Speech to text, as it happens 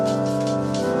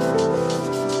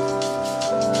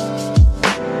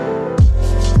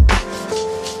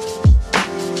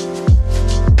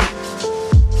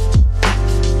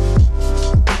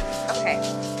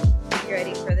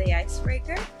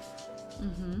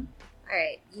All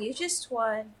right, you just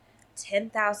won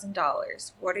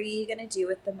 $10,000. What are you gonna do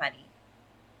with the money?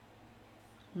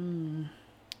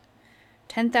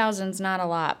 10,000's not a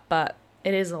lot, but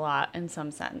it is a lot in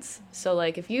some sense. So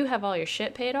like if you have all your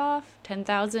shit paid off,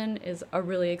 10,000 is a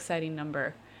really exciting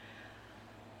number.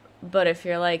 But if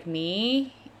you're like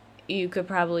me, you could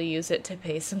probably use it to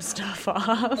pay some stuff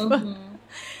off. Mm-hmm.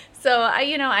 So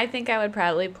I think I would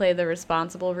probably play the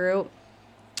responsible route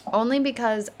only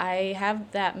because I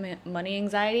have that money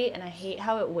anxiety and I hate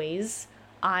how it weighs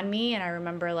on me. And I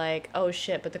remember like, oh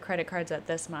shit, but the credit card's at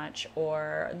this much,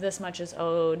 or this much is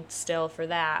owed still for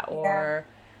that, Yeah. or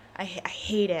I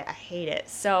hate it. I hate it.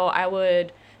 So I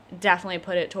would definitely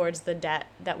put it towards the debt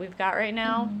that we've got right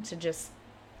now Mm-hmm. to just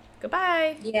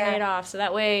goodbye, pay Yeah. it off. So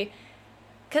that way,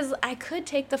 because I could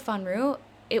take the fun route.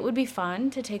 It would be fun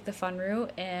to take the fun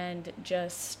route and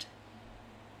just,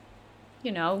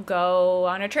 go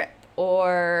on a trip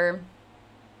or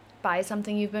buy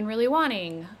something you've been really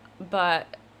wanting.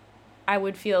 But I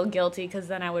would feel guilty because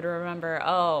then I would remember,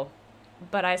 oh,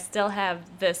 but I still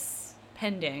have this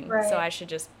pending, so Right. I should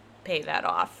just pay that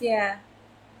off. Yeah.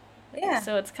 Yeah.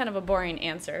 So it's kind of a boring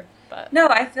answer, but No,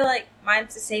 I feel like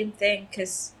mine's the same thing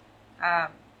because um,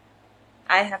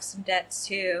 I have some debts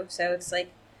too. So it's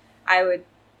like I would,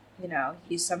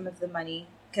 use some of the money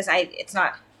because it's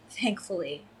not,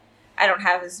 thankfully, I don't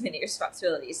have as many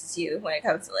responsibilities as you when it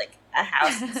comes to like a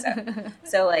house and stuff.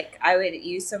 So like I would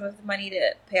use some of the money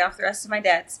to pay off the rest of my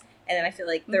debts. And then I feel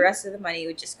like the rest of the money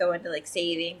would just go into like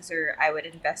savings or I would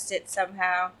invest it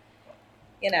somehow,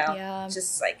 yeah.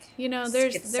 just like There's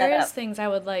get there set is up. things I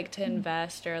would like to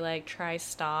invest or like try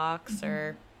stocks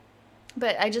or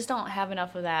but I just don't have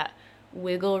enough of that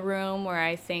wiggle room where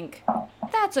I think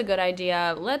that's a good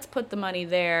idea. Let's put the money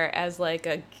there as like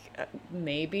a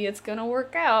maybe it's going to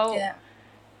work out. Yeah.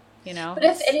 But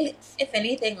It's if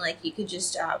anything, like you could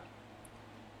just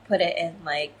put it in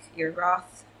like your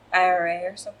Roth IRA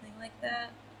or something like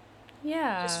that, just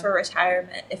yeah. for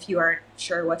retirement if you aren't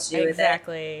sure what to do with it.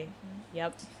 Exactly.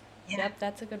 Yep. Yeah. Yep,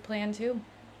 that's a good plan too.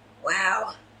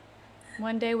 Wow.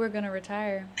 One day we're going to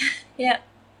retire. Yeah.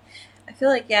 I feel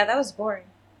like that was boring.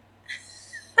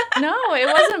 No, it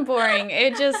wasn't boring.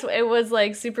 It was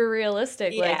like super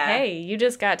realistic. Like, Yeah. hey, you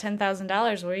just got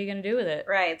 $10,000. What are you going to do with it?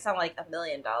 Right. It's not like $1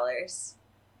 million.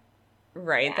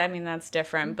 Right. Yeah. I mean, that's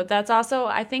different. But that's also,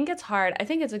 I think it's hard. I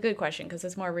think it's a good question because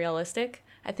it's more realistic.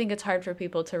 I think it's hard for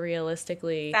people to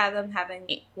realistically. Fathom having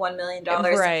 $1 million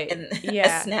Right. in a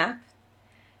Yeah. snap.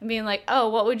 And being like, oh,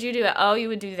 what would you do? Oh, you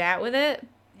would do that with it?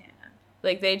 Yeah.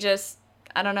 Like, they just,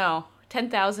 I don't know.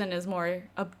 10,000 is more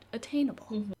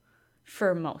attainable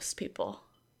for most people.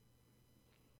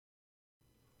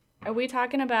 Are we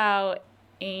talking about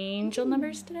angel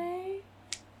numbers today?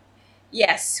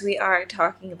 Yes, we are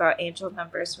talking about angel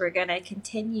numbers. We're gonna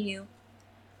continue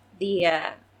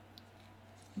the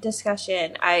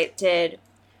discussion. I did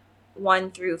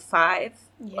 1 through 5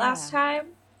 last Yeah. time.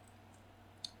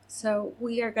 So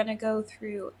we are going to go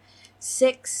through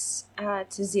 6 to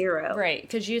 0. Right,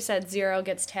 because you said 0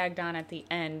 gets tagged on at the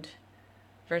end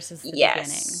versus the beginning.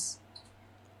 Yes.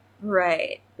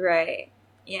 Right.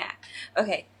 Yeah.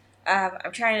 Okay.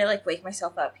 I'm trying to like wake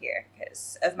myself up here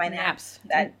because of my nap Naps.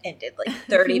 that ended like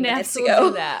 30 Naps minutes will ago.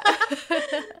 do that.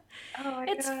 Oh my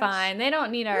It's gosh. fine. They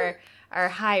don't need our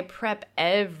high prep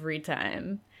every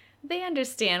time. They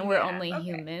understand we're Yeah, only okay.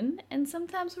 human, and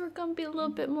sometimes we're going to be a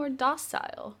little bit more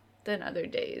docile than other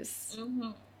days.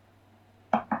 Mm-hmm.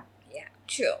 Yeah,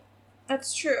 true.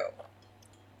 That's true.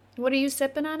 What are you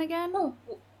sipping on again?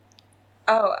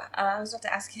 I was about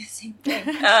to ask you the same thing.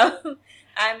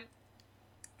 I'm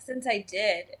since I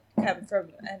did come from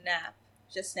a nap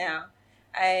just now,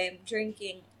 I'm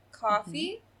drinking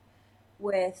coffee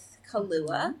with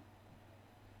Kahlua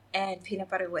and peanut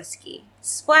butter whiskey,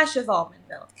 splash of almond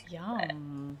milk.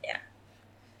 Yum. But,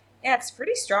 yeah, it's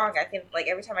pretty strong. I can like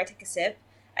every time I take a sip,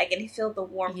 I can feel the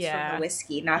warmth from the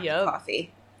whiskey, not the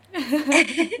coffee.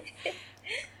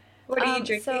 What are you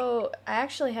drinking? So I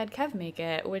actually had Kev make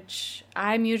it, which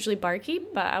I'm usually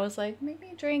barkeep, but I was like,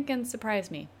 maybe drink and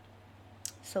surprise me.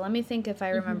 So let me think if I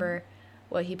remember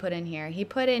what he put in here. He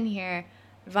put in here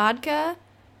vodka,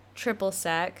 triple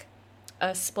sec,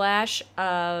 a splash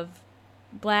of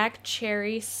black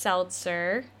cherry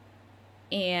seltzer,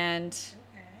 and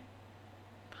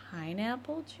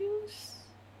pineapple juice.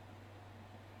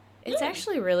 It's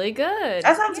actually really good.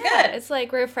 That sounds good. It's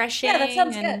like refreshing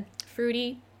and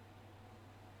fruity.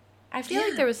 I feel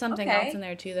like there was something else in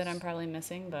there too that I'm probably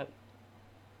missing, but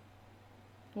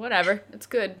whatever. It's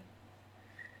good.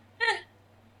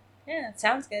 Yeah, it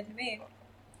sounds good to me.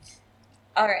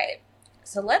 All right,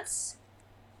 so let's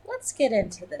get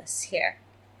into this here.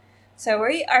 So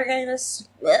we are going to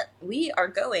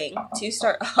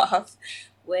start off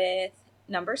with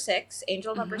number 6,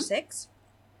 angel number 6.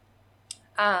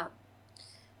 So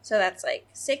that's like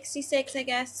 66, I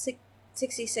guess.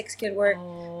 66 could work.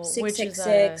 Oh, 666. Which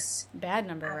is a bad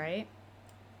number, right?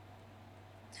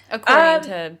 According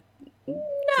to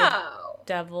no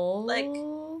devil. Like,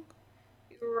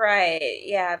 right?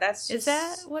 Yeah, that's just. Is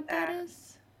that what that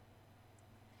is?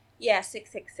 Yeah,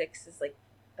 666 is like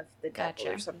of the devil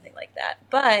or something like that.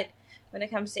 But when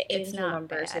it comes to angel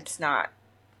numbers, bad.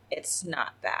 It's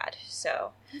not bad.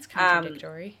 So it's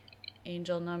contradictory.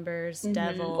 Angel numbers,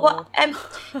 devil. Well,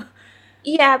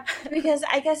 yeah, because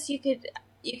I guess you could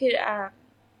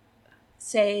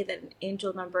say that an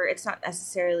angel number, it's not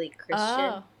necessarily Christian.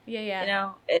 Oh, yeah. You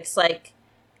know, it's like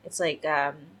just like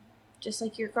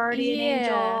your guardian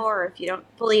angel, or if you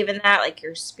don't believe in that, like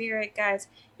your spirit guides.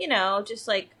 You know, just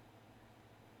like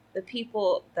the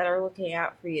people that are looking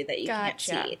out for you that you can't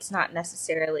see. It's not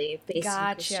necessarily based in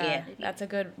Christianity. That's a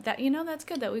good. That's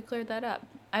good that we cleared that up.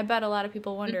 I bet a lot of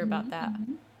people wonder about that.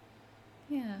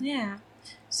 Yeah. Yeah.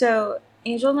 So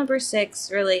angel number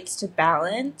 6 relates to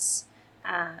balance,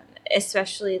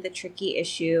 especially the tricky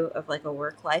issue of like a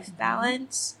work-life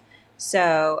balance.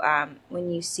 So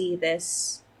when you see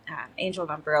this angel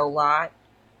number a lot,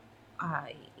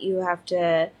 you have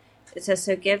to. It says,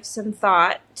 so give some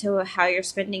thought to how you're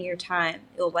spending your time.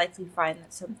 You'll likely find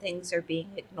that some things are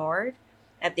being ignored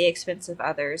at the expense of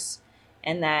others,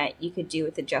 and that you could do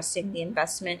with adjusting the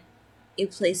investment you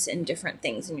place in different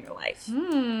things in your life.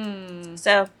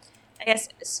 So I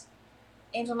guess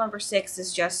angel number 6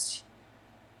 is just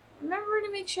remember to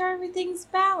make sure everything's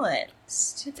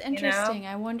balanced. It's interesting.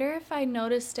 I wonder if I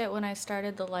noticed it when I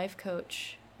started the life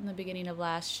coach in the beginning of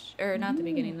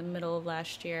the middle of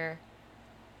last year.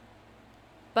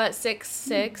 But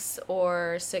 66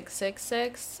 or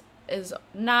 666 is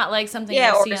not like something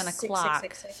you see on a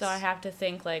clock. So I have to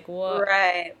think like, what?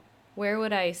 Right. Where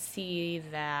would I see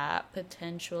that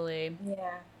potentially?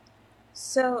 Yeah.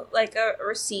 So like a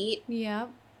receipt. Yeah.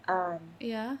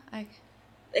 Yeah.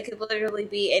 It could literally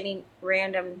be any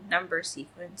random number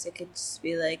sequence. It could just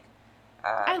be like.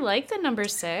 I like the number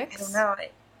 6. I don't know.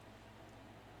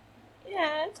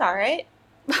 Yeah, it's all right.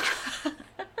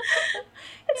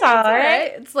 It's all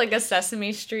right. It's like a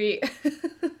Sesame Street.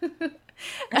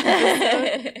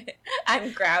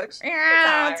 I'm Grouch.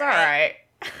 Yeah, it's all right.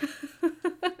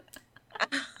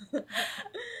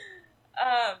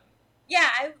 Yeah,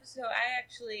 I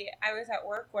was at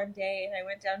work one day and I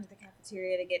went down to the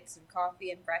cafeteria to get some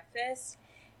coffee and breakfast,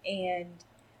 and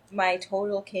my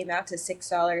total came out to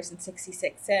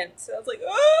 $6.66. So I was like,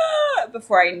 ah!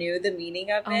 Before I knew the meaning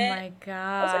of it. Oh my gosh.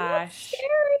 I was like, that's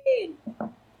scary.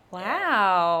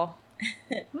 Wow.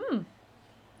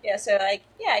 Yeah, so like,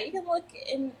 yeah, you can look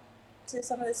into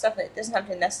some of the stuff. It doesn't have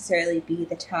to necessarily be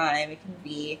the time. It can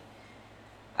be,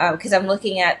 because I'm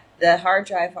looking at the hard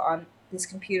drive on this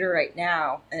computer right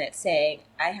now, and it's saying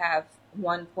I have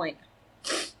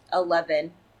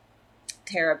 1.11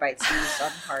 terabytes used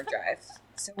on the hard drive.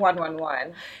 So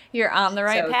 111. You're on the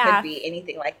right path. So it could be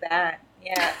anything like that.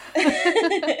 Yeah.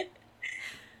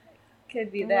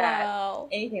 Could be that. Wow.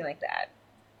 Anything like that.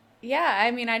 Yeah, I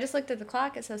mean, I just looked at the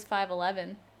clock. It says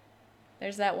 5:11.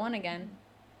 There's that one again.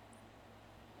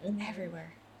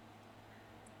 Everywhere.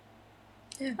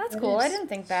 Yeah, that's cool. I didn't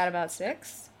think that about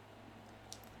 6.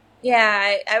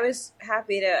 Yeah, I was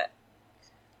happy to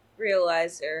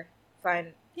realize or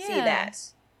see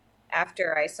that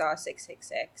after I saw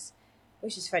 666,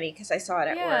 which is funny because I saw it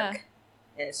at work,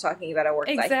 and it's talking about a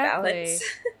work-life balance.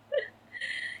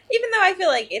 Even though I feel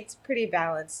like it's pretty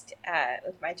balanced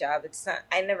with my job, it's not.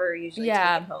 I never usually take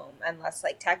it home unless,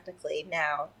 like, technically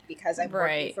now because I'm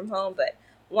working from home. But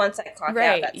once I clock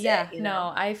out, that's it. You know?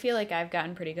 No, I feel like I've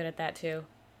gotten pretty good at that too.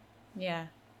 Yeah,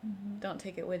 don't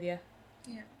take it with you.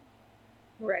 Yeah,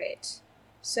 right.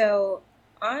 So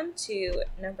on to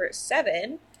number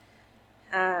 7.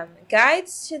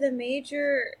 Guides to the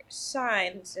major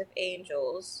signs of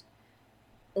angels.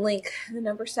 Link the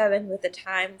number 7 with a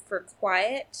time for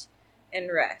quiet and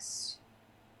rest.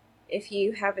 If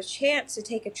you have a chance to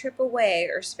take a trip away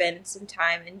or spend some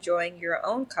time enjoying your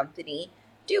own company,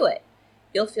 do it.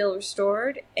 You'll feel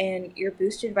restored, and your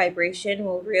boosted vibration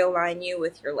will realign you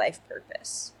with your life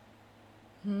purpose.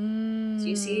 Do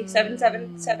you see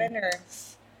 777 or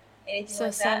anything like that? So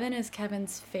 7 is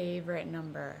Kevin's favorite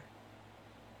number.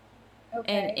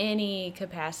 Okay. In any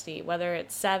capacity, whether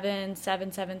it's 7,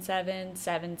 777,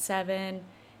 77,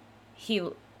 does he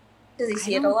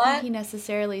see it a lot? I don't think he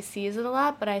necessarily sees it a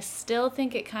lot, but I still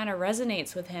think it kind of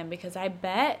resonates with him because I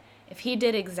bet if he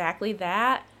did exactly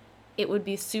that, it would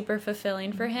be super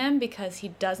fulfilling for him because he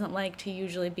doesn't like to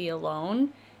usually be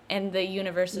alone. And the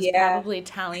universe is probably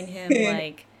telling him,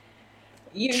 like,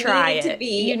 try it.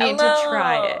 You need to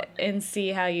try it and see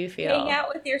how you feel. Hang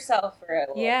out with yourself for a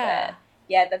little bit.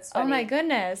 Yeah, that's funny. Oh, my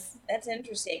goodness. That's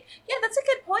interesting. Yeah, that's a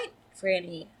good point,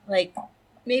 Franny. Like,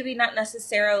 maybe not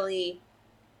necessarily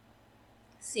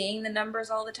seeing the numbers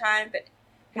all the time, but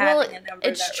having a number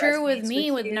it's that true with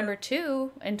me with with number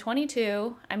 2 and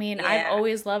 22. I mean, Yeah. I've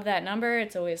always loved that number.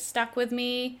 It's always stuck with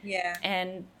me. Yeah.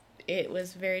 And it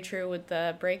was very true with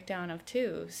the breakdown of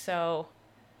 2. So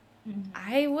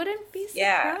I wouldn't be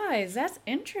surprised. That's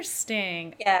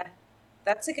interesting. Yeah,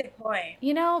 that's a good point.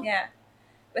 You know, Yeah,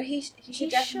 but he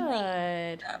should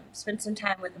definitely spend some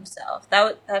time with himself.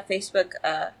 That Facebook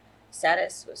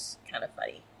status was kind of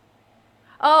funny.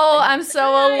 Oh, I'm so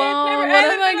alone. What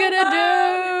am I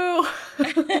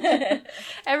gonna do?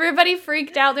 Everybody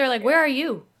freaked out. They're like, "Where are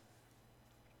you?"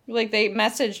 Like, they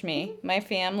messaged me, my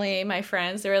family, my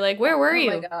friends. They were like, "Where were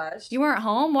you? Oh my gosh, you weren't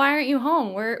home. Why aren't you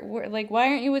home? Where like, why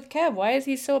aren't you with Kev? Why is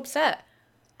he so upset?"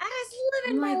 I was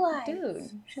living my life,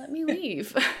 dude. Let me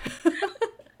leave.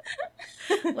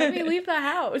 Let me leave the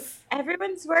house.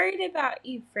 Everyone's worried about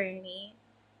you, Franny.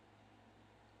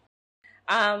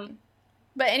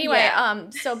 But anyway,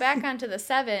 so back onto the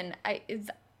 7,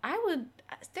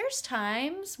 there's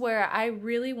times where I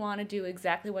really want to do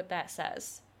exactly what that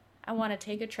says. I want to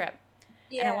take a trip.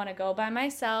 Yeah. And I want to go by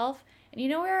myself. And you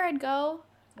know where I'd go?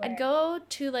 Where? I'd go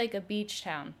to, like, a beach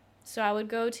town. So I would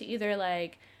go to either,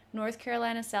 like, North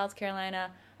Carolina, South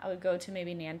Carolina. I would go to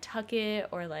maybe Nantucket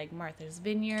or, like, Martha's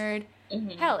Vineyard.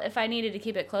 Mm-hmm. Hell, if I needed to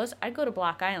keep it close, I'd go to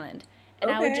Block Island.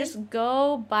 And I would just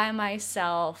go by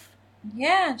myself.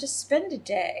 Yeah, just spend a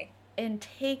day. And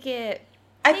take it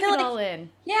I feel all in.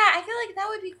 Yeah, I feel like that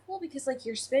would be cool because, like,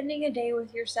 you're spending a day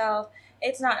with yourself.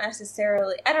 It's not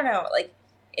necessarily, I don't know, like,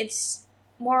 it's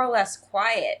more or less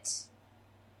quiet.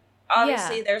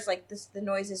 Obviously, there's, like, the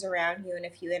noises around you and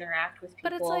if you interact with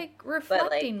people. But it's, like,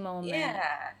 reflecting moment.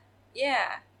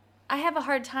 Yeah. I have a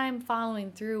hard time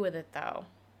following through with it, though.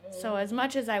 So as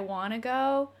much as I want to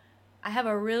go, I have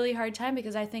a really hard time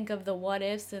because I think of the what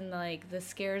ifs and, like, the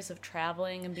scares of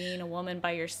traveling and being a woman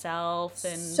by yourself.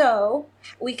 And so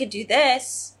we could do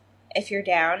this if you're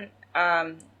down.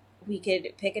 We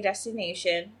could pick a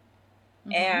destination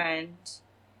and,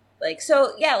 like,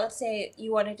 so yeah, let's say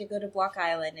you wanted to go to Block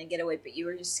Island and get away, but you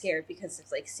were just scared because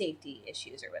of, like, safety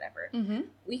issues or whatever.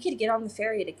 We could get on the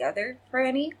ferry together,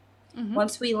 Franny.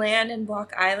 Once we land in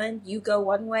Block Island, you go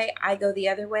one way, I go the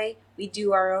other way. We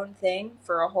do our own thing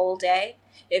for a whole day.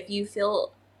 If you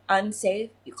feel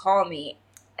unsafe, you call me,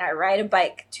 and I ride a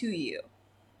bike to you.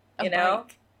 You know?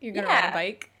 Bike? You're going to ride a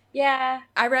bike? Yeah.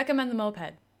 I recommend the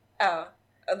moped. Oh,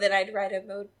 then I'd ride a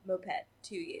moped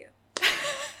to you.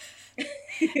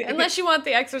 Unless you want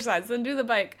the exercise, then do the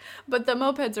bike. But the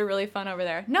mopeds are really fun over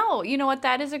there. No, you know what?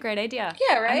 That is a great idea.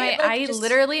 Yeah, right? I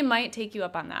literally might take you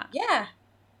up on that. Yeah.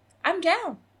 I'm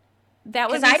down.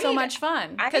 That would be so much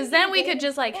fun. Because then we could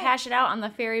just, like, hash it out on the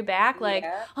ferry back. Like,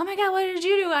 oh, my God, what did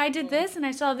you do? I did this, and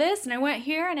I saw this, and I went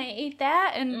here, and I ate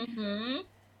that. And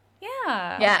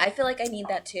yeah. Yeah, I feel like I need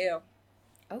that, too.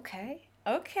 Okay.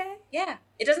 Yeah.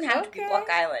 It doesn't have to be Block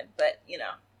Island, but, you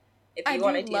know, if you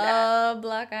want to do that. I love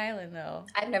Block Island, though.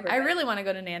 I've never been. I really want to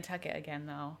go to Nantucket again,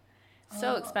 though.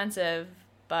 So expensive,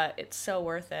 but it's so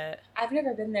worth it. I've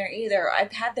never been there either.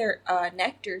 I've had their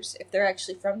nectars, if they're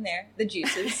actually from there. The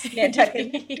juices.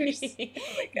 Nantucket nectars.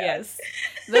 Oh, my God. Yes.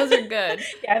 Those are good.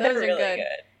 Yeah, those are really good.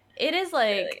 It is,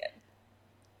 like... Really good.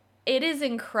 It is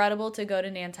incredible to go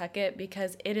to Nantucket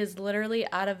because it is literally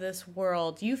out of this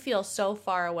world. You feel so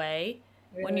far away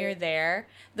when you're there.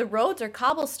 The roads are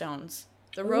cobblestones.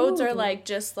 The roads are, like,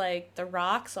 just, like, the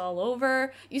rocks all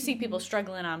over. You see people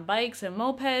struggling on bikes and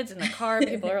mopeds. In the car,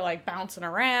 people are, like, bouncing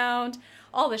around.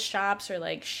 All the shops are,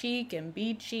 like, chic and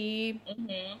beachy.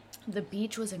 The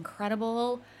beach was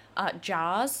incredible.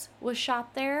 Jaws was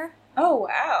shot there. Oh,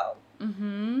 wow.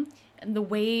 And the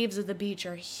waves of the beach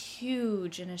are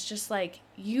huge. And it's just, like,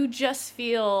 you just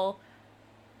feel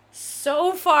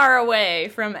so far away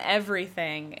from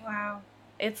everything. Wow.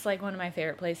 It's, like, one of my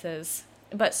favorite places.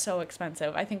 But so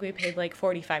expensive. I think we paid like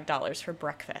 $45 for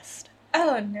breakfast.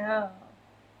 Oh, no.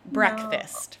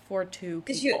 Breakfast for 2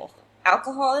 people.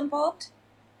 Alcohol involved?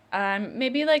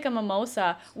 Maybe like a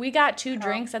mimosa. We got 2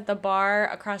 drinks at the bar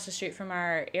across the street from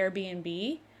our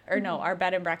Airbnb. Or no, our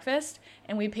bed and breakfast.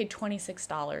 And we paid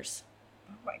 $26.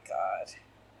 Oh, my God.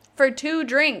 For 2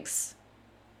 drinks.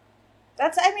 I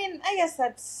guess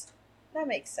that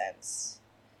makes sense.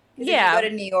 Yeah. If you go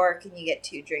to New York and you get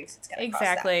 2 drinks, it's going to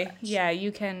cost that much. Yeah,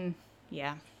 you can,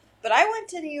 yeah. But I went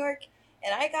to New York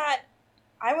and I got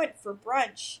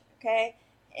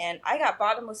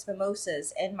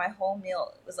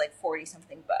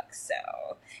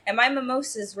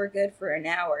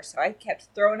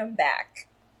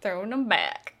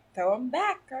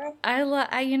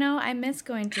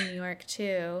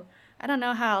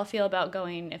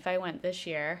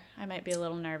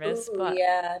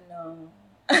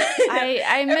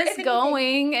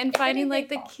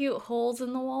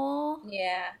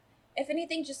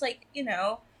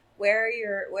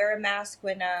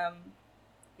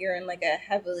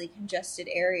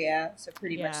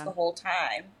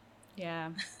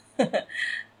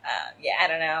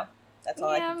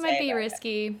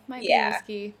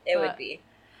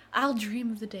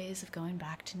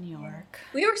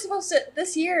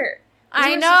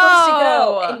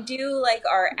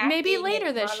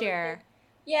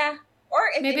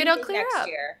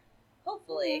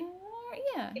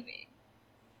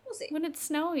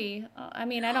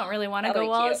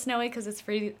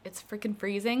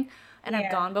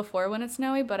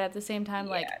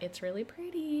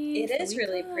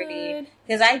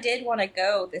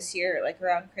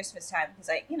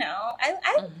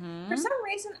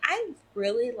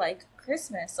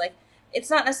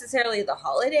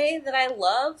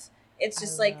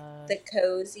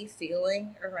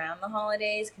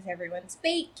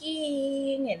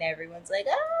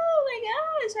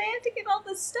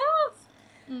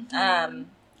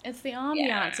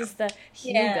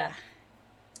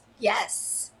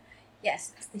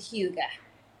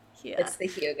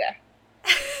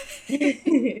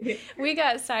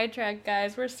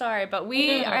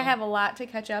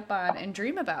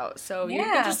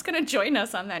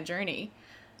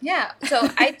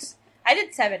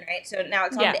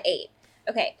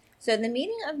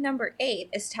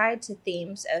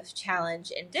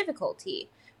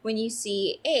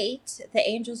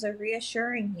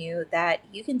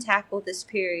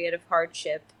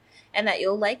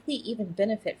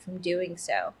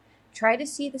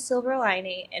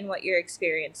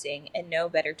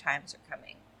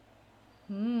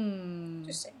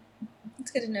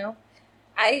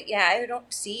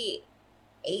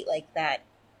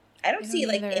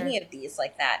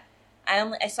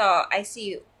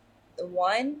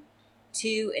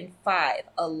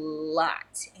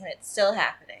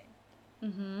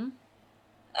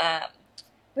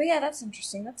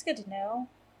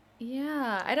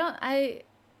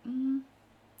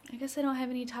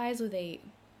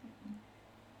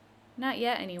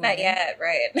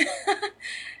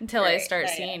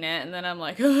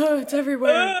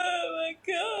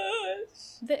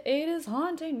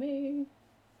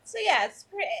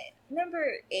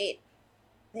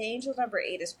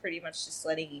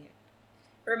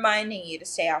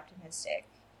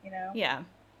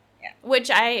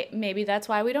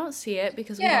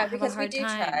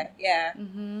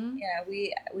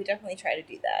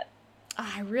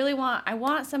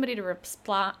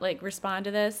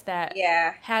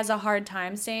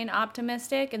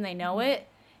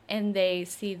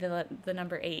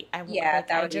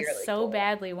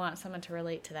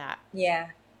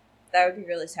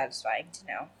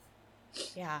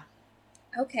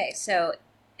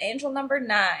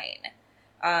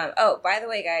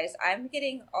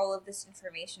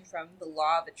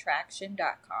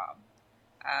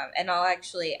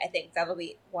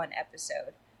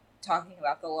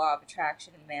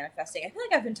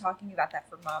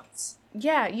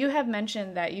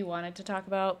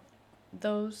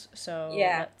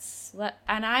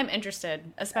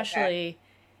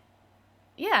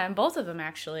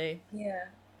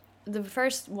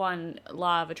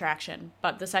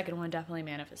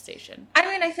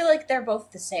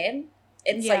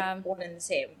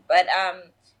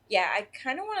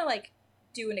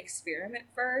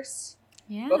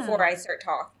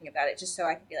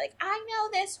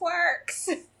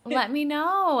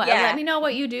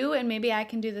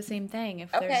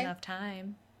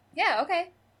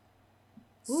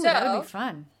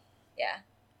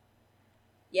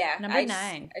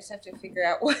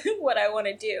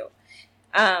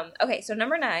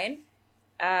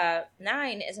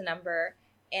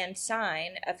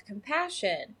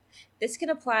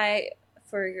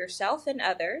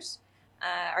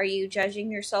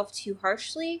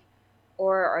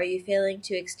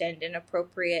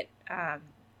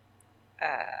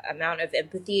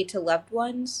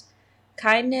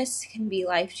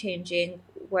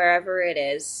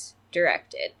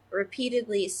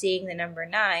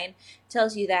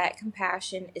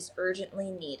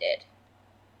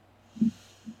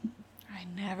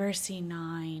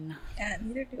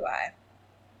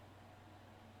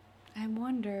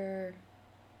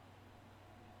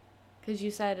Because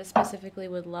you said specifically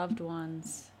with loved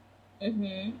ones.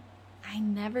 Mm-hmm. I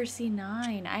never see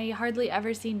 9. I hardly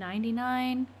ever see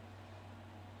 99.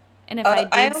 And if I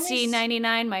I did only see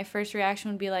 99, my first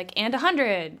reaction would be like, and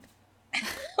 100.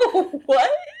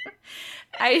 What?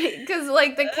 Because,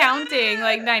 like, the counting,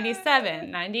 like, 97,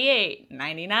 98,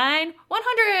 99,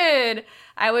 100.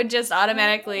 I would just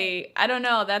automatically, I don't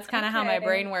know, that's kind of how my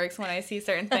brain works when I see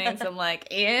certain things. I'm like,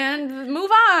 and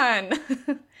move on to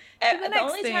the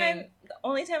next thing. The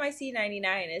only time I see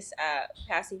 99 is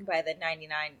passing by the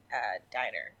 99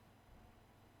 diner.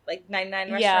 Like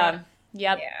 99 restaurant.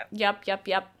 Yeah. Yep.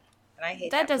 And I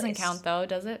hate that doesn't place. count, though,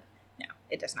 does it? No,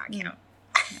 it does not count.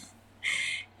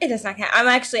 It does not count.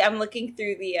 I'm looking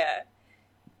through the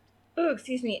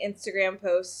Instagram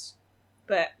post,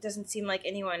 but it doesn't seem like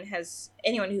anyone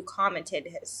who commented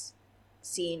has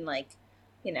seen, like,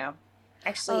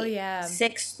 actually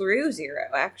 6 through 0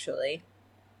 actually.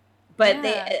 But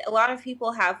a lot of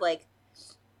people have, like,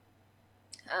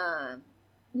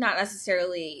 not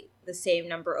necessarily the same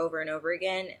number over and over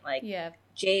again. Like,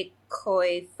 Jake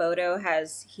Coy Photo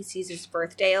he sees his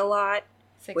birthday a lot.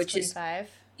 625.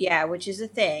 Which is a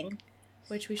thing.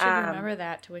 Which we should remember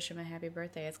that to wish him a happy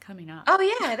birthday. It's coming up. Oh,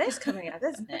 yeah, it is coming up,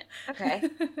 isn't it? Okay.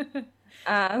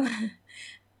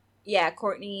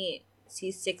 Courtney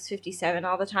sees 657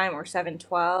 all the time, or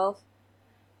 712.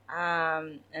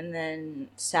 And then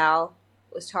Sal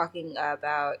was talking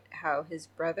about how his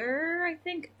brother, I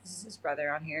think this is his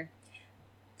brother on here,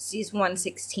 sees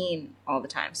 116 all the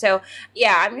time. So,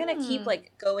 yeah, I'm going to keep,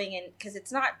 like, going in, because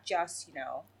it's not just,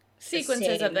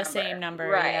 sequences of the same number.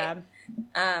 Right.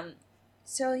 Yeah.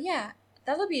 So, yeah,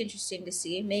 that'll be interesting to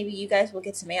see. Maybe you guys will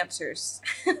get some answers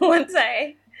once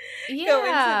I go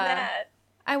into that.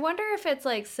 I wonder if it's,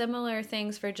 like, similar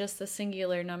things for just the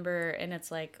singular number and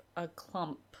it's, like, a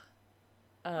clump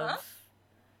of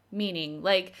meaning.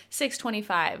 Like,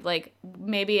 625. Like,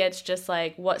 maybe it's just,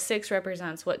 like, what 6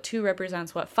 represents, what 2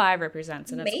 represents, what 5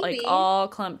 represents. And it's, like, all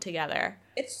clumped together.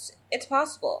 It's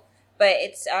possible. But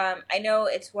it's, I know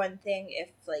it's one thing if,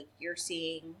 like, you're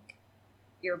seeing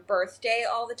your birthday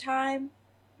all the time.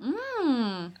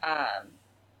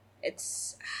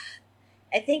 It's,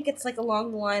 I think it's, like, along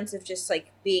the lines of just,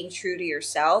 like, being true to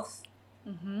yourself.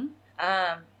 Mm-hmm.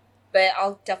 But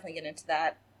I'll definitely get into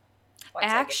that.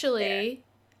 Actually,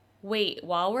 wait,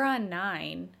 while we're on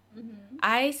 9,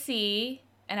 I see,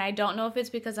 and I don't know if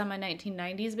it's because I'm a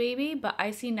 1990s baby, but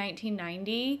I see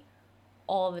 1990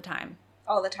 all the time.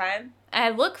 All the time? I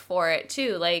look for it,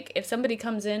 too. Like, if somebody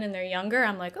comes in and they're younger,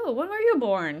 I'm like, oh, when were you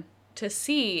born? To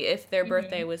see if their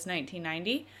birthday was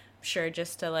 1990. I'm sure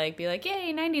just to, like, be like,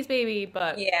 yay, 90s baby.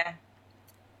 But yeah,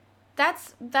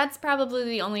 that's probably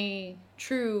the only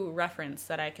true reference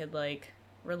that I could, like,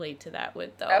 relate to that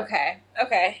with, though. Okay.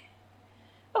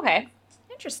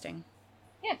 Interesting.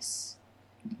 Yes.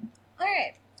 All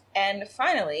right. And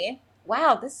finally,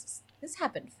 wow, this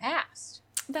happened fast.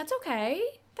 That's okay.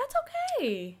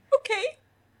 Okay.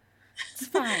 It's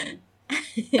fine.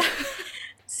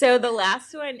 So the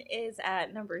last one is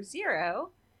at number 0.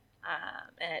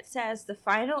 And it says the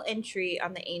final entry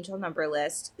on the angel number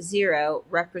list, 0,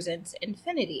 represents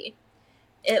infinity.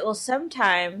 It will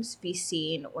sometimes be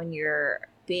seen when you're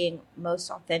being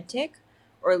most authentic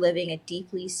or living a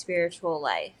deeply spiritual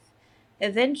life.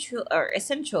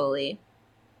 Essentially,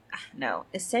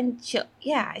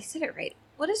 yeah, I said it right.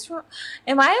 What is wrong?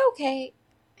 Am I okay?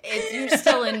 You're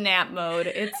still in nap mode.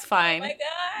 It's fine. Oh my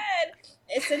God.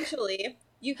 Essentially,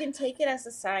 you can take it as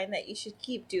a sign that you should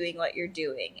keep doing what you're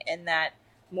doing and that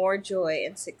more joy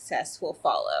and success will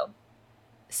follow.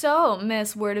 So,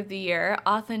 Miss Word of the Year,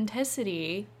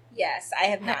 authenticity. Yes, I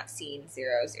have not seen 000.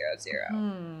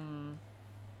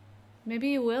 Maybe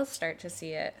you will start to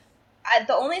see it.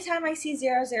 The only time I see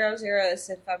 000 is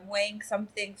if I'm weighing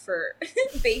something for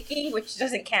baking, which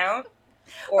doesn't count.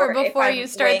 Or before you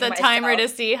start the timer to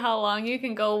see how long you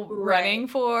can go running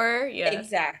for. Yes.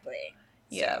 Exactly.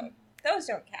 Yeah. So, those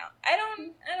don't count. I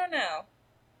don't know.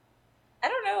 I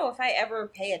don't know if I ever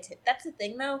pay attention. That's the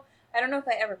thing, though. I don't know if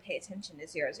I ever pay attention to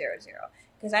 000.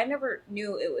 Because I never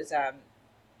knew it was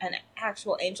an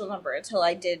actual angel number until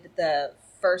I did the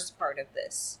first part of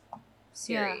this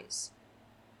series.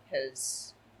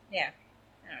 Because, I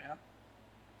don't know.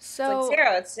 So,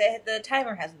 it's like 0. The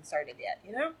timer hasn't started yet,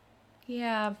 you know?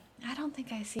 Yeah, I don't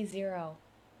think I see 0.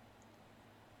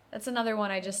 That's another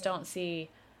one I just don't see.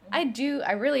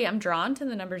 I really am drawn to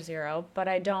the number 0, but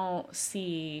I don't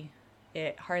see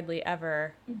it hardly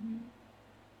ever.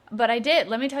 But I did.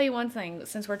 Let me tell you one thing,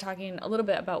 since we're talking a little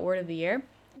bit about Word of the Year,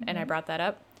 and I brought that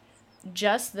up.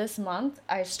 Just this month,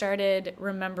 I started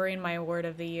remembering my Word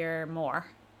of the Year more.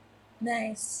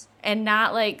 Nice. And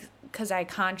not like because I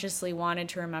consciously wanted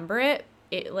to remember it.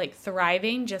 It like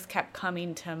thriving just kept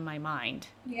coming to my mind.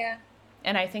 Yeah.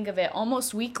 And I think of it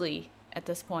almost weekly at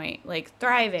this point. Like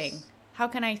thriving. How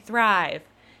can I thrive?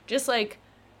 Just like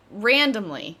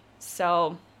randomly.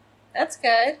 So. That's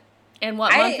good. And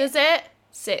what month is it?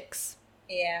 6.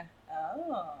 Yeah.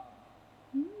 Oh.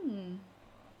 Isn't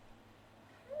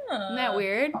that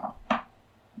weird?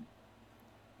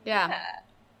 Yeah.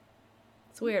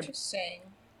 It's weird. Interesting.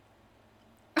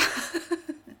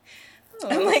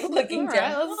 I'm like looking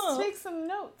down. Right, let's take some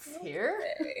notes here.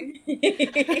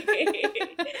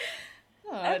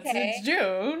 It's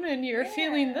June and you're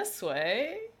feeling this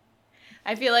way.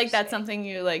 I feel like that's something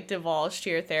you like divulge to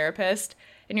your therapist,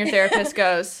 and your therapist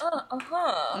goes,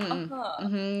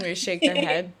 they shake their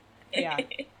head. Yeah.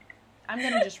 I'm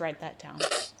gonna just write that down.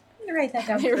 I'm gonna write that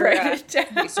down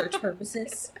for research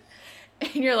purposes.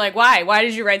 And you're like, why? Why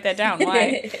did you write that down?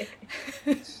 Why?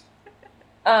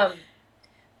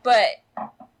 But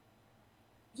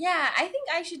yeah, I think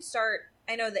I should start.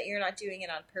 I know that you're not doing it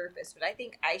on purpose, but I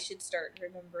think I should start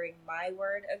remembering my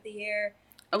word of the year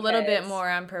a little bit more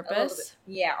on purpose.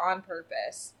 Yeah, on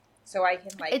purpose. So I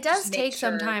can like. It does take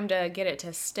some time to get it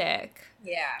to stick.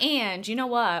 Yeah. And you know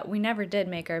what? We never did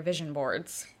make our vision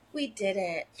boards. We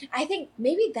didn't. I think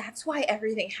maybe that's why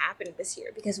everything happened this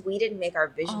year, because we didn't make our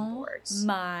vision boards.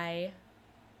 My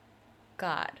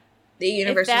God. The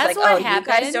universe was like, oh, you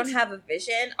guys don't have a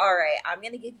vision? All right, I'm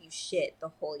going to give you shit the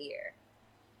whole year.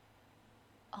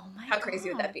 Oh my God. How crazy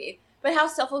would that be? But how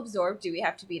self-absorbed do we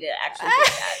have to be to actually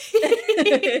do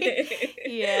that?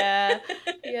 Yeah.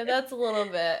 Yeah, that's a little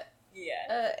bit. Yeah.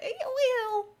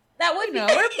 Well. That would be.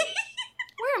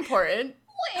 We're important.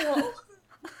 Well.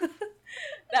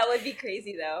 That would be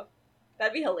crazy, though.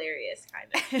 That'd be hilarious, kind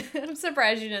of. I'm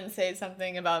surprised you didn't say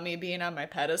something about me being on my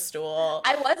pedestal.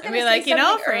 I was going to say like,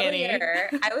 something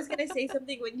earlier. I was going to say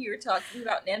something when you were talking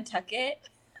about Nantucket.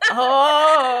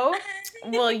 Oh,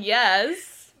 well,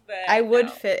 yes. But I would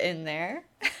fit in there.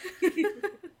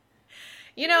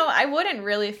 You know, I wouldn't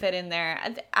really fit in there.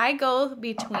 I go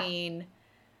between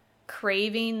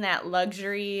craving that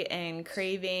luxury and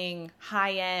craving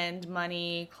high-end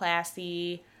money,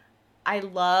 classy. I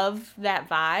love that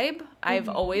vibe. I've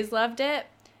always loved it.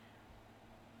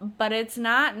 But it's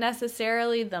not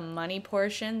necessarily the money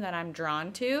portion that I'm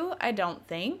drawn to, I don't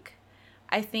think.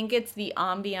 I think it's the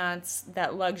ambiance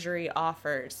that luxury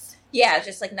offers. Yeah,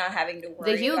 just like not having to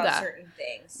worry about certain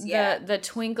things. Yeah. The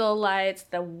twinkle lights,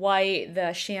 the white,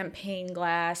 the champagne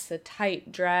glass, the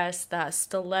tight dress, the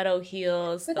stiletto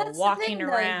heels, the walking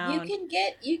around. You can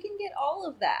get all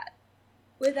of that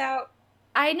without.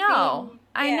 I know.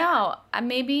 I know.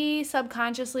 Maybe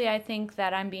subconsciously I think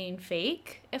that I'm being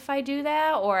fake if I do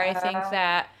that, or I think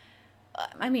that,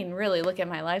 I mean, really look at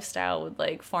my lifestyle with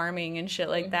like farming and shit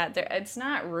like that. It's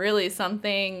not really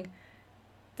something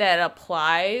that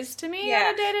applies to me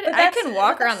on a day-to-day. I can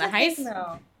walk around the house.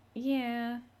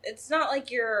 Yeah. It's not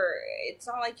like you're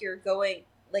going,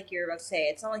 like you're about to say,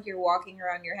 it's not like you're walking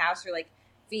around your house or like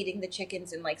feeding the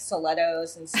chickens in like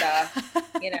stilettos and stuff.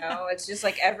 You know, it's just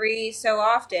like every so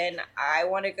often I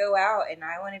want to go out and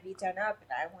I want to be done up and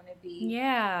I want to be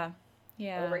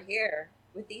over here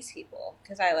with these people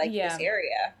because I like this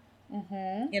area.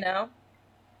 You know,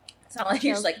 it's not like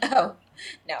you're just like, oh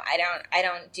no, I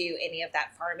don't do any of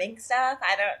that farming stuff.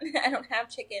 I don't have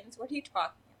chickens. What are you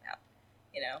talking about?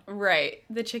 You know, right?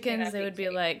 The chickens, they would be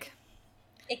like,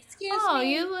 excuse me. Oh,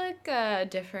 you look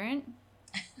different.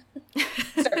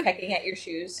 Start pecking at your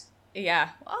shoes. Yeah.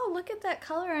 Oh, look at that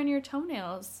color on your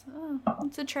toenails. Oh,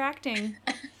 it's attracting.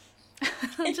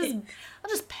 I'll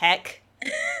just peck.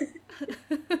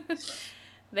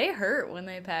 They hurt when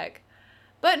they peck.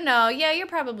 But no, yeah, you're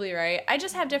probably right. I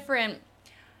just have different.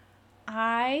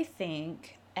 I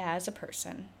think as a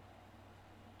person,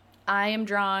 I am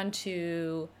drawn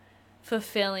to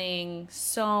fulfilling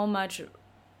so much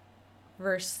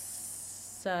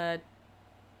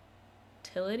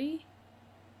versatility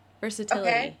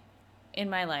in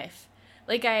my life.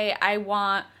 Like I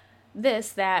want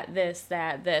this, that,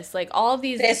 like all of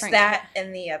these different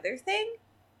and the other thing.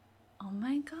 Oh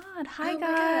my God. Hi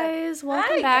guys.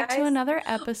 Welcome back to another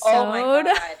episode. Oh my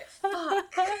God.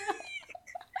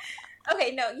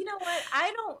 Okay, no, you know what?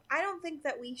 I don't think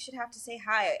that we should have to say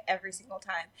hi every single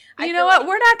time. You know what?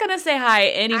 We're not going to say hi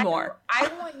anymore. I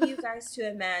want you guys to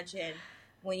imagine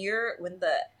when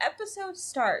the episode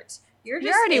starts, you're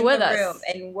already in the room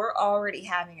and we're already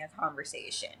having a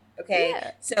conversation. Okay,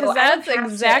 yeah, so that's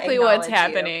exactly what's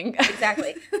happening.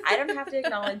 Exactly. I don't have to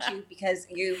acknowledge you because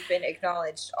you've been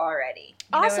acknowledged already.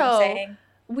 You know also, what I'm saying?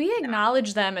 We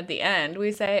acknowledge them at the end.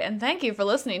 We say, and thank you for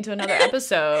listening to another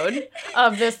episode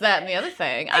of this, that, and the other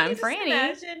thing. I'm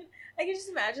Franny. I can just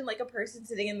imagine like a person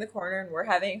sitting in the corner and we're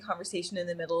having a conversation in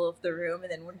the middle of the room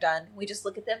and then we're done. We just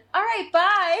look at them. All right,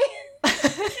 bye.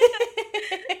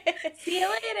 See you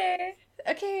later.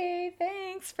 Okay,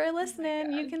 thanks for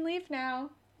listening. You can leave now.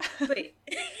 Wait.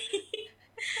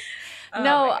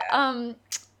 No,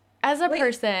 as a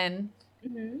person,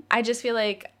 I just feel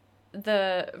like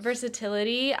the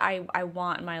versatility I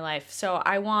want in my life. So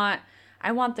I want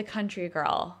the country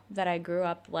girl that I grew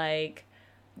up like,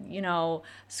 you know,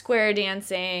 square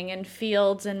dancing and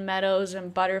fields and meadows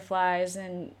and butterflies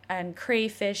and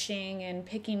crayfishing and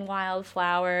picking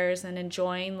wildflowers and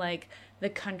enjoying like the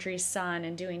country sun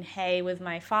and doing hay with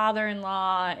my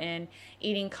father-in-law and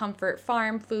eating comfort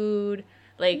farm food.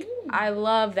 Like, I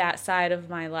love that side of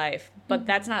my life, but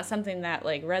that's not something that,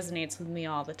 like, resonates with me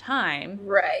all the time.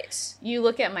 Right. You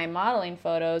look at my modeling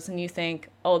photos and you think,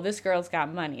 oh, this girl's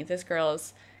got money. This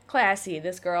girl's classy.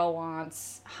 This girl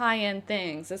wants high-end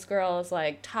things. This girl is,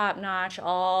 like, top-notch,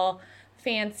 all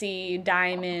fancy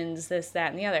diamonds, this, that,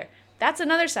 and the other. That's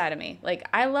another side of me. Like,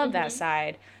 I love that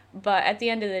side, but at the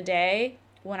end of the day,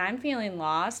 when I'm feeling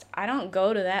lost, I don't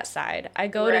go to that side. I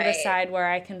go to the side where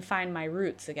I can find my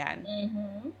roots again.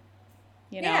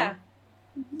 You know? Yeah.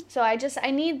 So I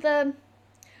need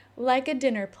like a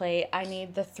dinner plate, I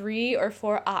need the 3 or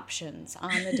 4 options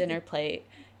on the dinner plate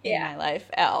in my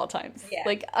life at all times. Yeah.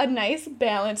 Like a nice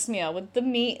balanced meal with the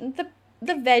meat and the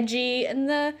veggie and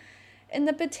the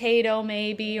potato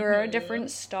maybe, or a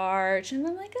different starch, and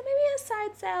then like maybe a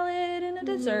side salad and a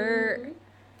dessert.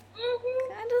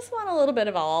 I just want a little bit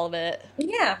of all of it.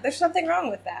 Yeah, there's nothing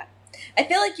wrong with that. I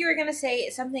feel like you were going to say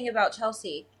something about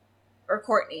Chelsea or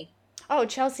Courtney. Oh,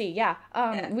 Chelsea, yeah.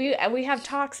 We have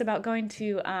talks about going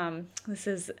to this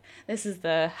is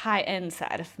the high end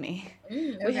side of me.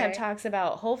 Okay. We have talks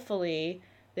about hopefully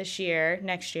this year,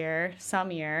 next year,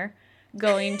 some year,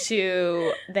 going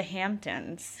to the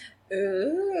Hamptons.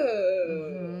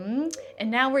 Ooh.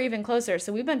 And now we're even closer.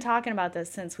 So we've been talking about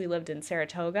this since we lived in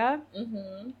Saratoga.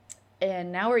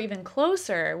 And now we're even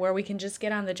closer, where we can just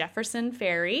get on the Jefferson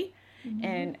Ferry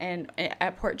and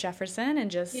at Port Jefferson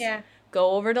and just go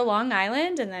over to Long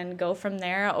Island and then go from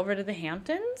there over to the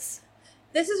Hamptons.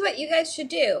 This is what you guys should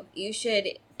do. You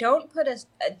don't put a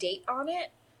date on it,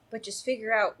 but just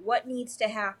figure out what needs to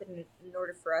happen in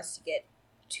order for us to get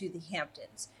to the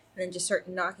Hamptons. And then just start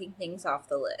knocking things off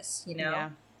the list, you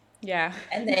know? Yeah.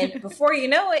 And then before you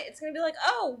know it, it's going to be like,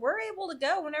 oh, we're able to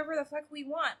go whenever the fuck we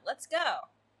want. Let's go.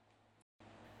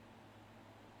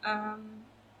 I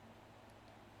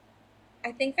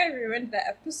think I ruined the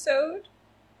episode.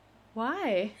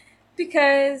 Why?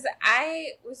 Because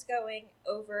I was going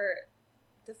over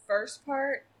the first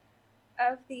part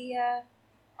of the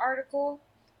article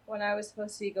when I was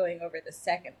supposed to be going over the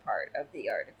second part of the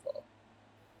article.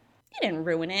 You didn't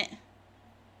ruin it.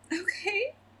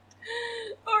 Okay.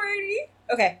 Alrighty.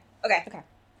 Okay.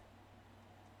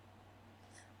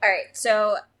 All right.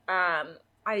 So,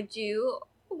 I do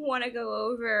want to go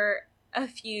over a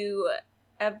few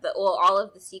of all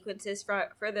of the sequences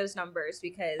for those numbers,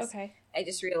 because I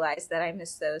just realized that I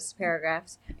missed those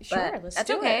paragraphs. Sure, but let's that's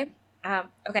do okay. it.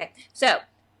 Okay. So,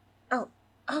 oh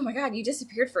my God, you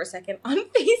disappeared for a second on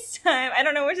FaceTime. I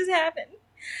don't know what just happened.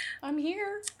 I'm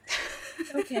here.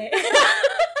 Okay.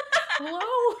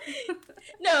 Hello.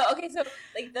 No, okay, so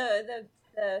like the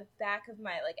back of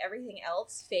my, like, everything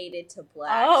else faded to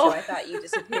black, so I thought you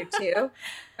disappeared too.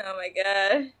 Oh my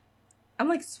God. I'm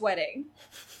like sweating.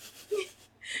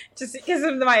 Just because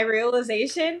of my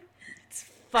realization. It's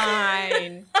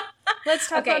fine. Let's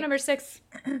talk about number 6.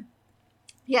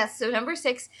 Yes, so number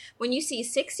 6, when you see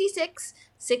 66,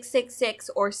 666,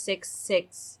 or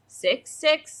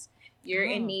 6666, you're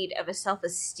in need of a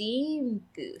self-esteem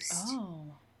boost.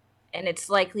 And it's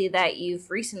likely that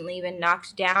you've recently been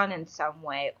knocked down in some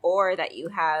way, or that you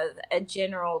have a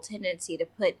general tendency to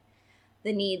put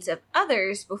the needs of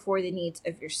others before the needs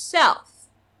of yourself.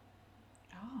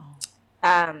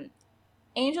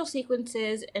 Angel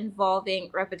sequences involving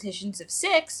repetitions of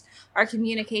 6 are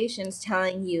communications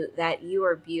telling you that you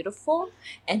are beautiful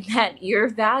and that your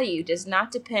value does not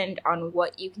depend on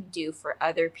what you can do for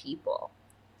other people.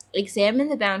 Examine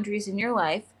the boundaries in your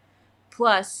life,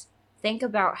 plus think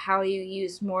about how you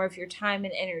use more of your time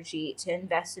and energy to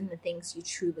invest in the things you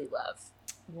truly love.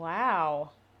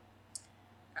 Wow.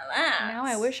 Now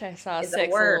I wish I saw 6 a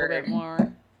little bit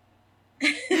more.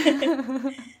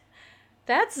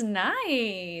 That's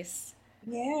nice.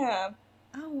 Yeah.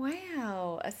 Oh,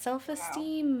 wow. A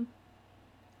self-esteem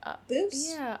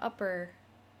boost? Yeah, upper.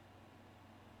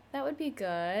 That would be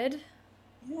good.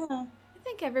 Yeah. I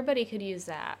think everybody could use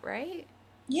that, right?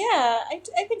 Yeah,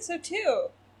 I think so too.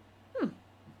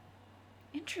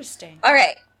 Interesting. All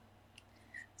right.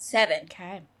 7.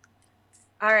 Okay.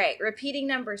 All right, repeating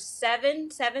numbers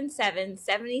 777,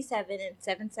 77, and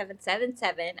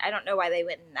 7777. I don't know why they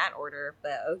went in that order,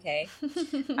 but okay.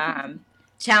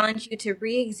 Challenge you to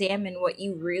re-examine what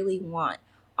you really want.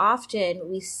 Often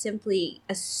we simply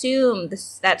assume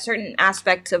that certain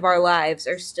aspects of our lives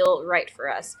are still right for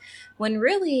us, when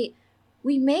really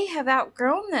we may have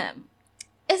outgrown them.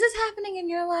 Is this happening in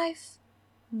your life?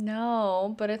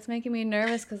 No, but it's making me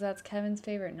nervous because that's Kevin's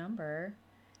favorite number.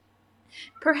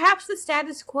 Perhaps the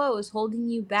status quo is holding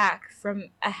you back from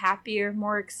a happier,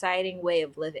 more exciting way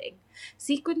of living.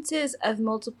 Sequences of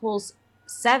multiples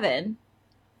 7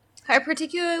 are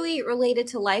particularly related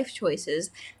to life choices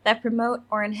that promote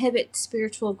or inhibit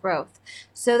spiritual growth.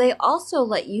 So they also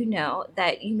let you know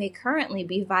that you may currently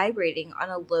be vibrating on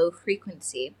a low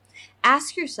frequency.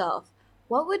 Ask yourself,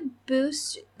 what would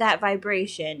boost that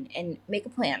vibration, and make a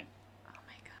plan. Oh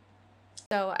my God.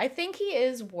 So I think he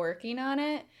is working on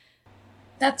it.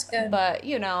 That's good. But,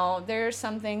 there's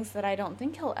some things that I don't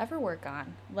think he'll ever work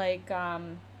on. Like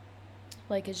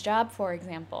his job, for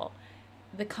example.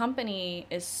 The company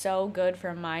is so good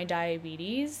for my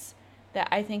diabetes that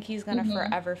I think he's going to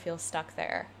forever feel stuck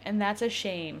there. And that's a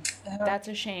shame. That's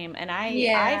a shame. And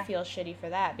I feel shitty for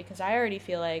that because I already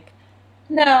feel like...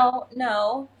 No,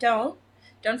 don't.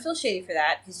 Don't feel shitty for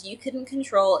that because you couldn't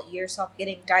control yourself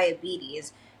getting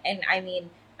diabetes. And I mean,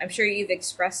 I'm sure you've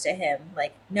expressed to him,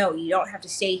 like, no, you don't have to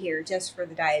stay here just for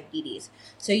the diabetes.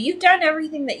 So you've done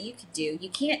everything that you could do. You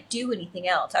can't do anything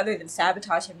else other than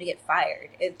sabotage him to get fired.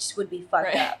 It just would be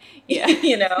fucked up. Yeah.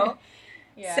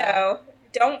 Yeah. So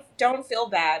don't feel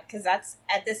bad because that's,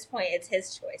 at this point, it's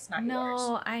his choice, not yours.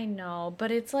 No, I know,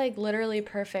 but it's like literally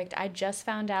perfect. I just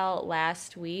found out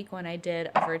last week when I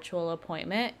did a virtual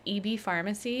appointment, EB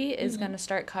Pharmacy is going to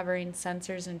start covering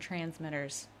sensors and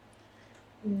transmitters.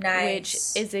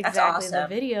 Nice. Which is exactly the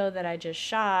video that I just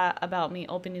shot about me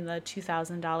opening the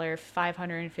 $2,000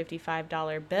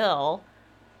 $555 bill.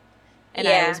 And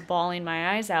I was bawling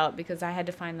my eyes out because I had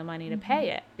to find the money to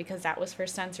pay it because that was for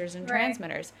sensors and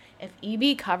transmitters. If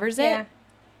EB covers it,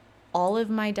 all of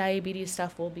my diabetes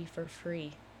stuff will be for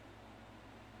free.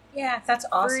 Yeah, that's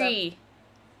awesome. Free.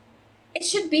 It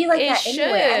should be like that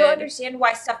anyway. I don't understand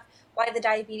why the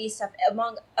diabetes stuff,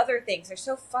 among other things, are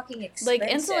so fucking expensive. Like,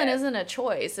 insulin isn't a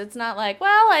choice. It's not like,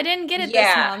 well, I didn't get it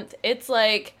this month. It's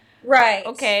like, right.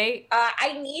 Okay.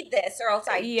 I need this or else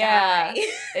I die.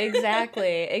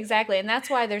 Exactly. And that's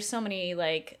why there's so many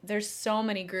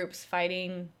groups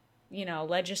fighting,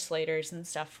 legislators and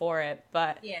stuff for it.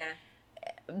 But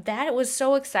that was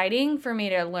so exciting for me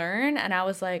to learn. And I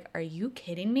was like, are you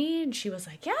kidding me? And she was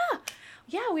like, yeah,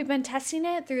 we've been testing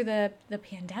it through the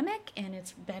pandemic and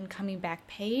it's been coming back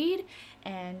paid.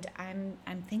 And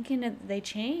I'm thinking that they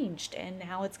changed and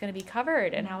now it's going to be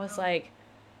covered. And I was like,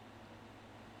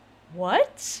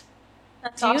 what?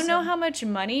 That's awesome. Do you know how much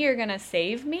money you're going to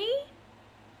save me?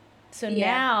 So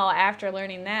now, after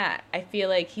learning that, I feel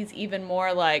like he's even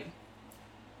more like,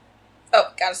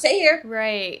 oh, gotta stay here.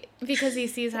 Right. Because he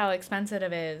sees how expensive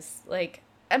it is. Like,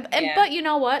 but you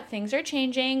know what? Things are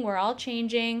changing. We're all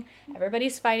changing.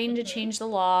 Everybody's fighting to change the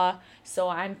law. So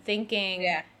I'm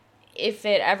thinking if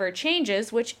it ever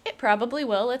changes, which it probably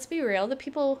will, let's be real, the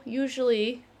people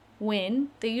usually win.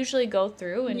 They usually go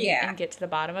through and get to the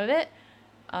bottom of it.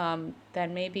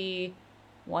 Then maybe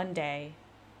one day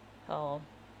he'll...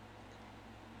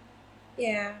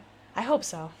 Yeah. I hope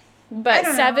so. But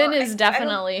 7 is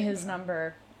definitely his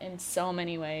number in so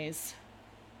many ways.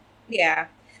 Yeah.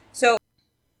 So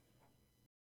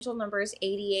number is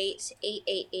 88,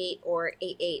 888, or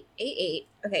 8888.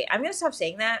 Okay, I'm going to stop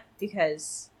saying that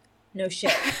because no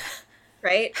shit.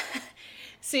 Right?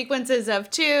 Sequences of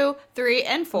 2, 3,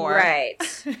 and 4.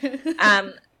 Right.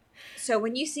 So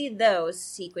when you see those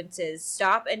sequences,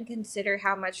 stop and consider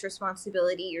how much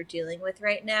responsibility you're dealing with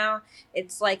right now.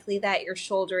 It's likely that you're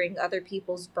shouldering other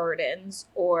people's burdens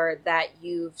or that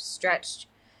you're stretched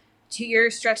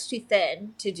too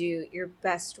thin to do your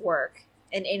best work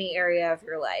in any area of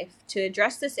your life. To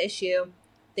address this issue,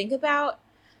 think about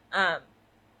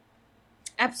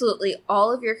absolutely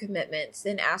all of your commitments,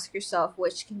 then ask yourself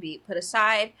which can be put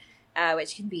aside,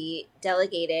 which can be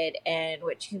delegated, and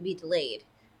which can be delayed.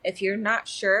 If you're not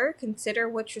sure, consider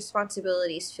which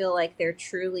responsibilities feel like they're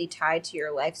truly tied to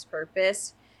your life's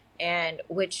purpose and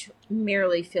which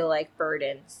merely feel like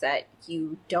burdens that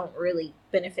you don't really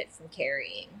benefit from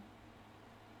carrying.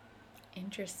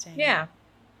 Interesting. Yeah.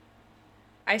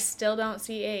 I still don't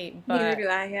see 8, but... Neither do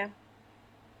I, yeah.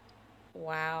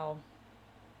 Wow.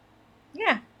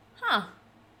 Yeah. Huh.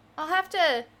 I'll have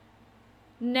to,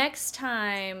 next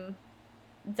time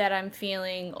that I'm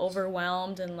feeling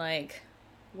overwhelmed and like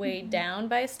weighed down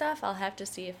by stuff, I'll have to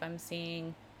see if I'm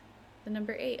seeing the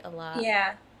number 8 a lot.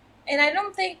 Yeah. And I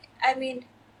don't think, I mean,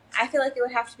 I feel like it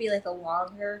would have to be like a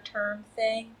longer term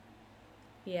thing.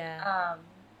 Yeah.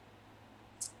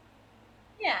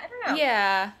 Yeah, I don't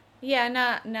know. Yeah,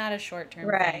 not a short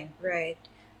term thing. Right.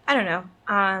 I don't know.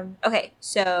 Okay,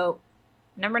 so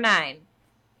number 9.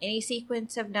 Any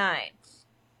sequence of 9.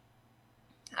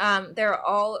 They're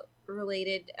all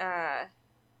related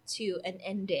to an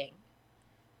ending.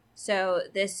 So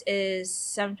this is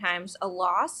sometimes a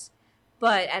loss,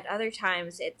 but at other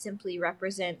times it simply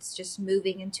represents just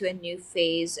moving into a new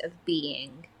phase of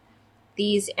being.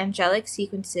 These angelic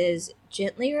sequences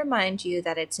gently remind you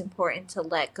that it's important to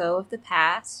let go of the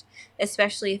past,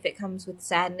 especially if it comes with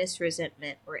sadness,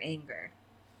 resentment, or anger.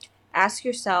 Ask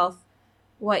yourself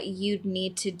what you'd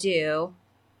need to do.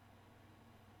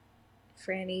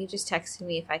 Franny, you just texted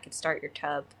me if I could start your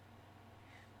tub.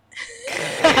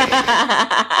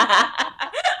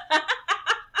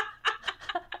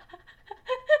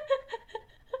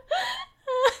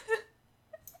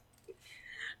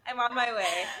 I'm on my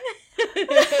way.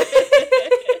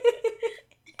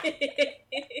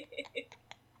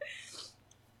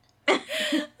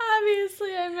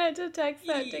 Obviously, I meant to text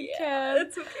that to Kim.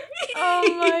 That's okay.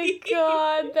 Oh my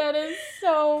god, that is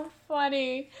so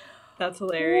funny. That's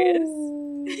hilarious.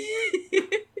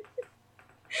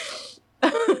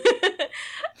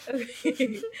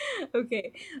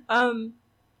 Okay.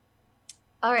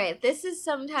 All right, this is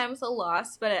sometimes a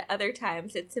loss, but at other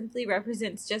times it simply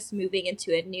represents just moving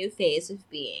into a new phase of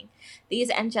being. These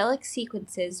angelic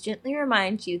sequences gently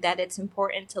remind you that it's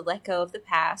important to let go of the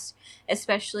past,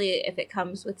 especially if it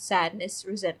comes with sadness,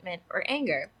 resentment, or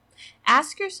anger.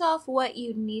 Ask yourself what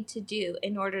you need to do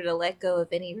in order to let go of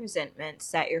any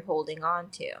resentments that you're holding on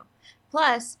to.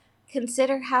 Plus,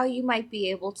 consider how you might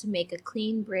be able to make a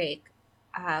clean break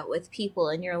with people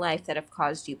in your life that have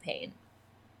caused you pain.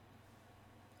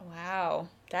 Wow,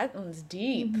 that one's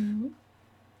deep. Mm-hmm.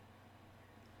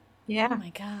 Yeah. Oh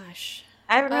my gosh.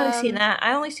 I haven't really seen that.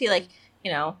 I only see I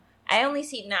only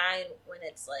see 9 when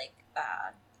it's like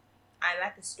I'm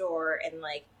at the store and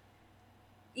like,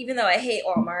 even though I hate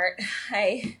Walmart,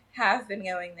 I have been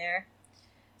going there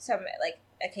some like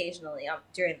occasionally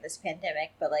during this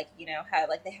pandemic, but like, you know how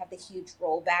like they have the huge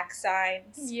rollback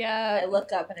signs. Yeah. I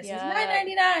look up and it says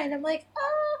 $9.99. I'm like,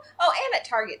 oh, and at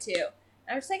Target too.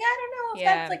 I'm just like, I don't know if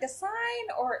that's like a sign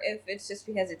or if it's just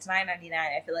because it's $9.99.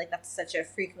 I feel like that's such a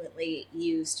frequently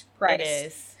used price. It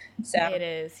is. So it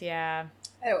is, yeah.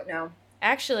 I don't know.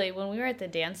 Actually, when we were at the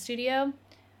dance studio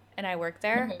and I worked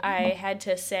there, I had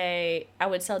to say, I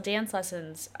would sell dance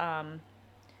lessons. How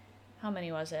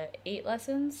many was it? 8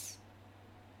 lessons?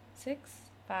 6?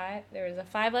 5? There was a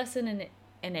 5 lesson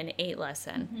and an 8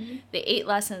 lesson. Mm-hmm. The 8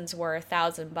 lessons were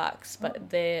 $1,000,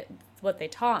 but what they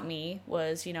taught me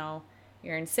was, you know,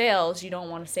 you're in sales, you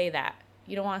don't want to say that.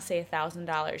 You don't want to say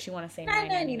 $1,000. You want to say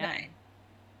 $9.99.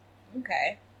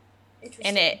 Okay. Interesting.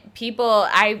 And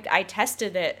I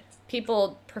tested it.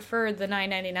 People preferred the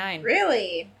 $9.99.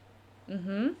 Really?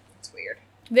 Mm-hmm. That's weird.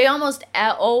 They almost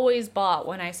always bought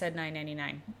when I said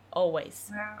 $9.99. Always.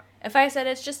 Wow. If I said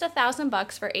it's just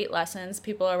 $1,000 for 8 lessons,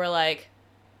 people were like,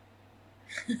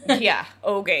 "Yeah,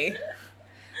 okay,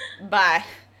 bye."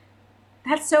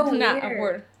 That's so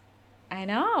weird. I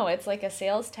know, it's like a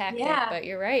sales tactic, but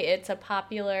you're right. It's a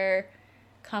popular,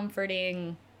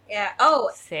 comforting. Yeah. Oh,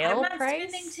 sale I'm not price?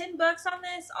 spending $10 on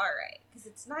this. All right, because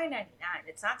it's $9.99.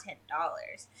 It's not $10.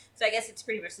 So I guess it's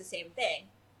pretty much the same thing,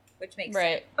 which makes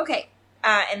sense. Okay.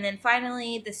 And then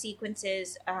finally, the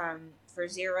sequences for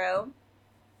 0.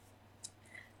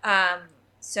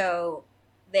 So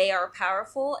they are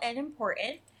powerful and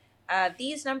important.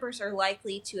 These numbers are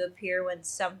likely to appear when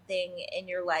something in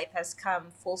your life has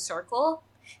come full circle,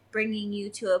 bringing you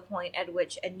to a point at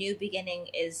which a new beginning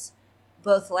is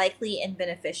both likely and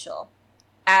beneficial.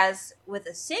 As with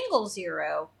a single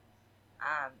 0,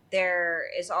 there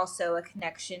is also a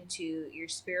connection to your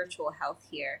spiritual health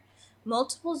here.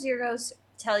 Multiple 0s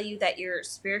tell you that you're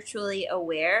spiritually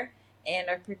aware and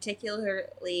are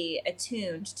particularly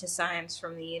attuned to signs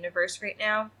from the universe right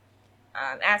now.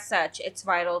 As such, it's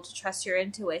vital to trust your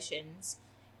intuitions,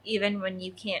 even when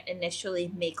you can't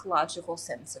initially make logical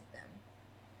sense of them.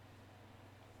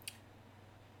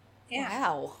 Yeah.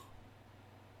 Wow.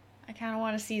 I kind of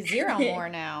want to see 0 more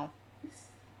now.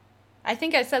 I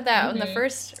think I said that in the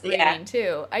first reading,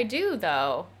 too. I do,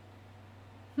 though.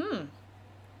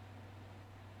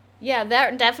 Yeah,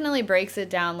 that definitely breaks it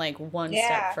down, like, one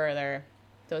step further.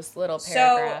 Those little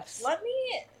paragraphs.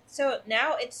 So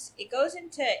now it goes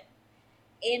into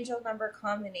angel number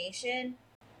combination.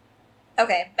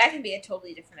 Okay, that can be a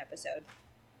totally different episode.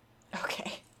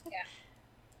 Okay. Yeah.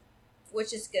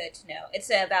 Which is good to know. It's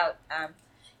about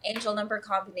angel number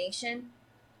combination.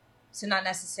 So not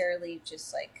necessarily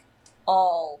just like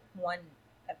all one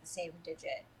of the same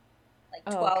digit. Like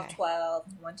 12, 12,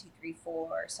 1, 2, 3,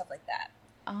 4, stuff like that.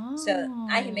 Oh. So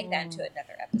I can make that into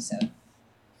another episode.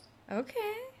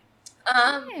 Okay.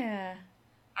 Yeah.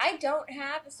 I don't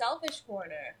have a selfish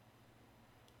corner.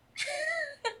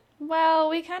 Well,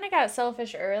 we kind of got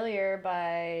selfish earlier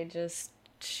by just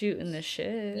shooting the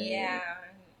shit. Yeah.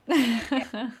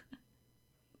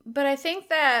 But I think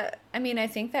that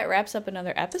wraps up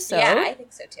another episode. Yeah, I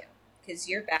think so too. Because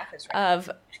your back is right. Of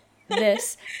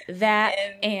this, that,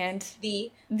 and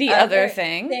the other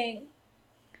thing.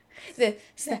 The other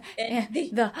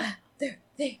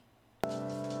thing.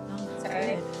 Oh,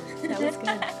 sorry. That was good.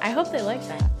 I hope they like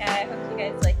that. I hope you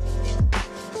guys like it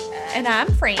too. And I'm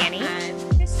Franny. I'm